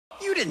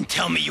didn't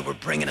tell me you were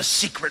bringing a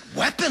secret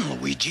weapon,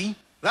 Luigi.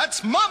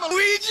 That's Mama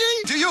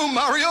Luigi to you,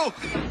 Mario.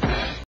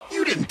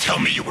 You didn't tell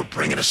me you were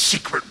bringing a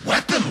secret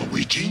weapon,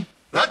 Luigi.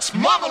 That's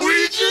Mama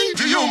Luigi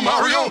to you,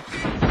 Mario.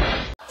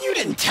 You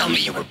didn't tell me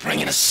you were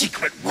bringing a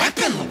secret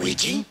weapon,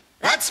 Luigi.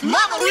 That's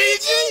Mama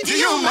Luigi to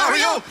you,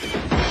 Mario.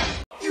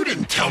 You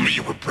didn't tell me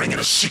you were bringing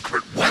a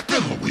secret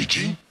weapon,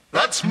 Luigi.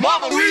 That's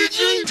Mama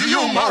Luigi to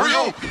you,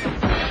 Mario.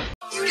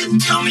 You didn't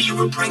tell me you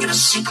were bringing a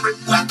secret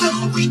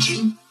weapon,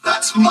 Luigi.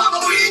 That's Mama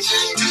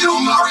Luigi to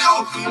you,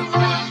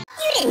 Mario.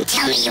 You didn't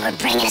tell me you were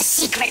bringing a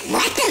secret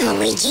weapon,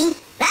 Luigi.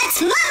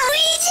 That's Mama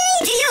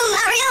Luigi to you,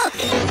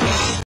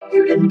 Mario.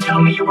 You didn't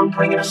tell me you were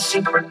bringing a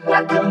secret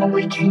weapon,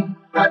 Luigi.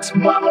 That's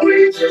Mama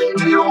Luigi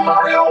to you,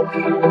 Mario.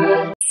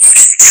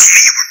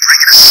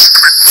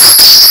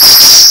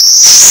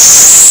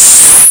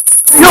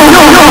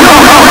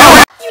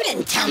 You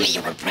didn't tell me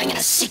you were bringing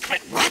a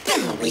secret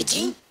weapon,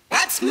 Luigi.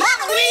 That's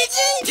Mama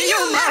Luigi to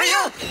you,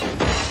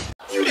 Mario.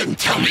 You didn't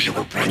tell me you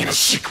were bringing a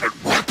secret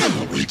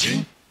weapon,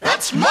 Luigi.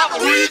 That's Mama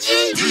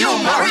Luigi to you,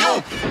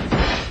 Mario.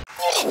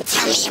 You didn't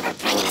tell me you were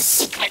bringing a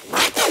secret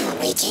weapon,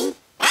 Luigi.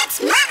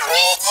 That's Mama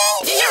Luigi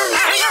to you,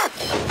 Mario.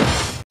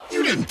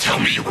 You didn't tell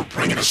me you were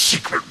bringing a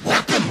secret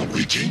weapon,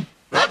 Luigi.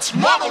 That's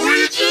Mama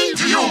Luigi